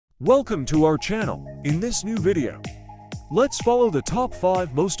Welcome to our channel. In this new video, let's follow the top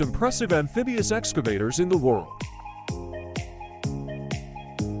 5 most impressive amphibious excavators in the world.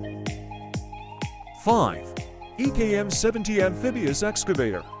 5. EKM-70 Amphibious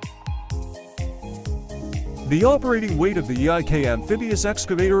Excavator. The operating weight of the EIK Amphibious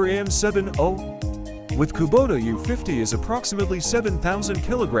Excavator AM70 with Kubota U50 is approximately 7,000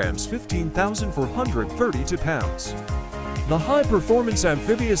 kilograms, 15,432 pounds. The high-performance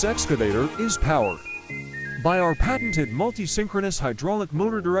amphibious excavator is powered by our patented multi-synchronous hydraulic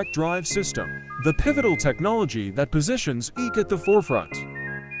motor direct drive system, the pivotal technology that positions EIK at the forefront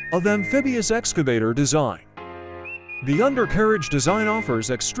of amphibious excavator design. The undercarriage design offers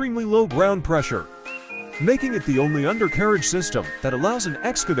extremely low ground pressure, making it the only undercarriage system that allows an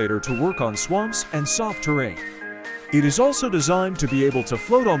excavator to work on swamps and soft terrain. It is also designed to be able to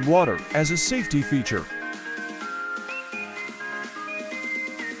float on water as a safety feature.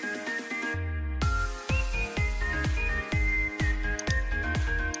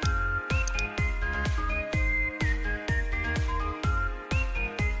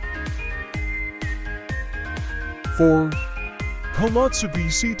 For Komatsu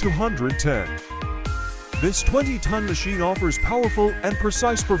PC210. This 20-ton machine offers powerful and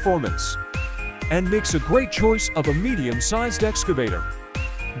precise performance and makes a great choice of a medium-sized excavator.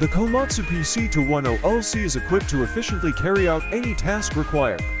 The Komatsu PC210LC is equipped to efficiently carry out any task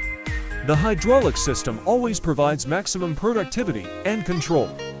required. The hydraulic system always provides maximum productivity and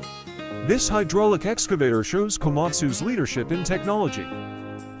control. This hydraulic excavator shows Komatsu's leadership in technology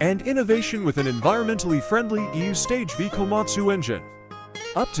and innovation with an environmentally friendly EU Stage V Komatsu engine.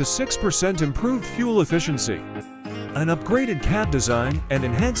 Up to 6% improved fuel efficiency, an upgraded cab design, and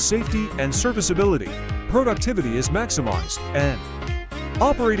enhanced safety and serviceability. Productivity is maximized, and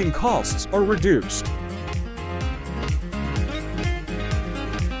operating costs are reduced.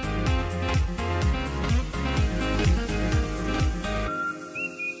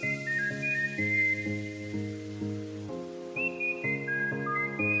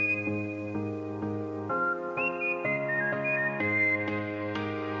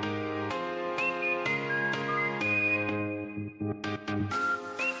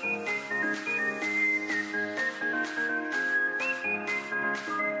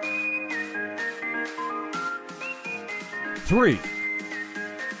 Three.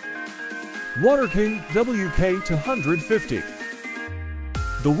 Water King WK250.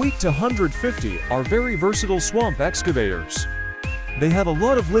 The WK250 are very versatile swamp excavators. They have a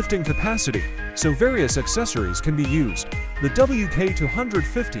lot of lifting capacity, so various accessories can be used. The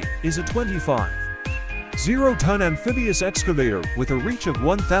WK250 is a 25.0-ton amphibious excavator with a reach of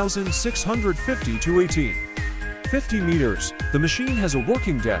 1,650 to 1,850 meters. The machine has a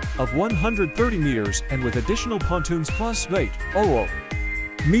working depth of 130 meters and with additional pontoons plus weight, 00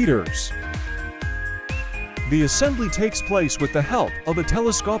 meters. The assembly takes place with the help of a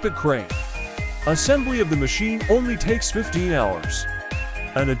telescopic crane. Assembly of the machine only takes 15 hours.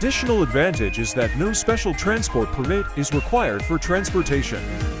 An additional advantage is that no special transport permit is required for transportation.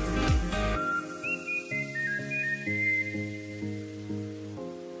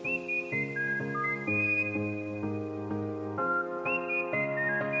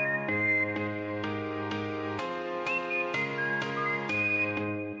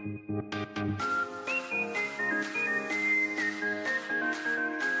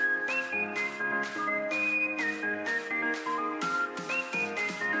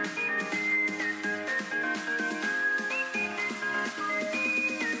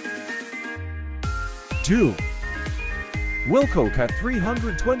 Two. Wilco Cat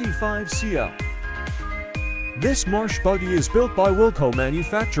 325CL. This marsh buggy is built by Wilco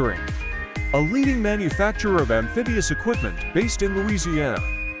Manufacturing, a leading manufacturer of amphibious equipment based in Louisiana,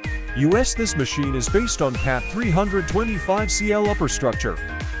 US. This machine is based on Cat 325CL upper structure,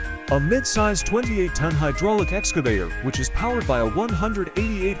 a mid-size 28-ton hydraulic excavator which is powered by a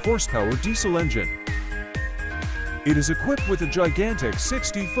 188 horsepower diesel engine. It is equipped with a gigantic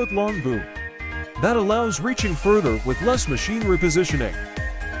 60-foot-long boom that allows reaching further with less machine repositioning.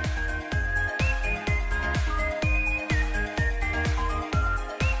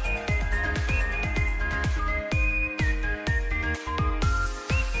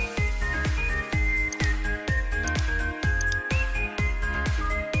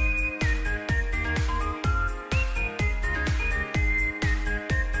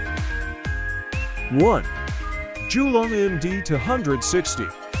 One. Julong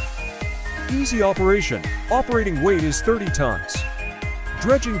MD260. Easy operation. Operating weight is 30 tons.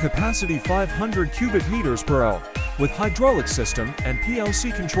 Dredging capacity 500 cubic meters per hour with hydraulic system and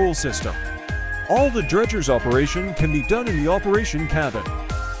PLC control system. All the dredger's operation can be done in the operation cabin.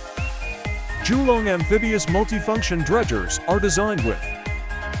 Julong amphibious multifunction dredgers are designed with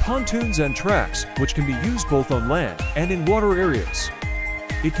pontoons and tracks, which can be used both on land and in water areas.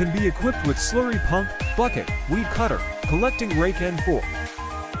 It can be equipped with slurry pump, bucket, weed cutter, collecting rake and fork.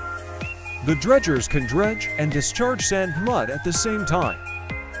 The dredgers can dredge and discharge sand and mud at the same time,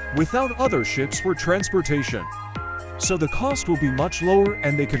 without other ships for transportation. So the cost will be much lower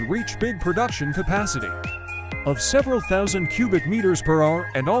and they can reach big production capacity of several thousand cubic meters per hour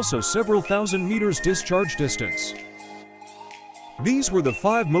and also several thousand meters discharge distance. These were the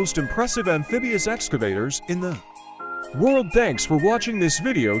 5 most impressive amphibious excavators in the world. Thanks for watching this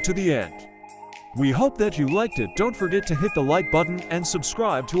video to the end. We hope that you liked it. Don't forget to hit the like button and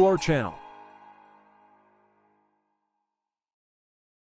subscribe to our channel.